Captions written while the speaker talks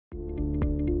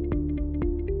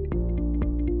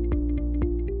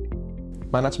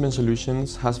Management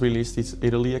Solutions has released its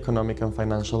Italy Economic and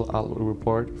Financial Outlook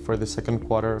report for the second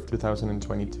quarter of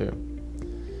 2022.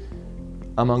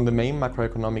 Among the main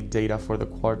macroeconomic data for the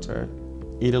quarter,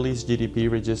 Italy's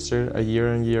GDP registered a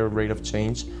year-on-year rate of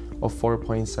change of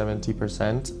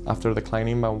 4.70% after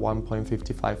declining by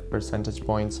 1.55 percentage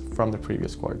points from the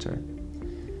previous quarter.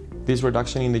 This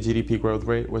reduction in the GDP growth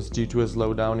rate was due to a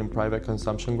slowdown in private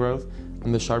consumption growth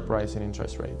and the sharp rise in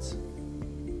interest rates.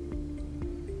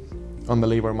 On the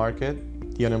labor market,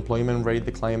 the unemployment rate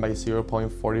declined by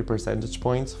 0.40 percentage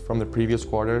points from the previous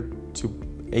quarter to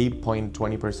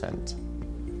 8.20%.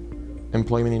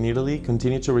 Employment in Italy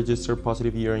continued to register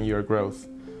positive year-on-year growth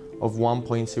of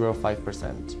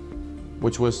 1.05%,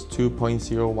 which was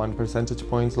 2.01 percentage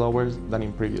points lower than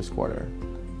in previous quarter.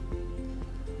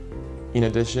 In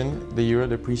addition, the euro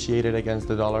depreciated against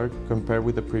the dollar compared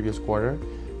with the previous quarter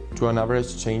to an average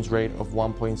exchange rate of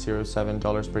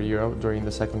 $1.07 per euro during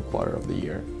the second quarter of the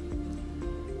year.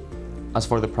 As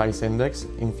for the price index,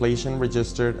 inflation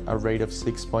registered a rate of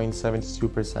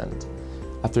 6.72%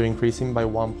 after increasing by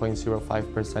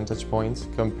 1.05 percentage points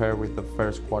compared with the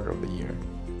first quarter of the year.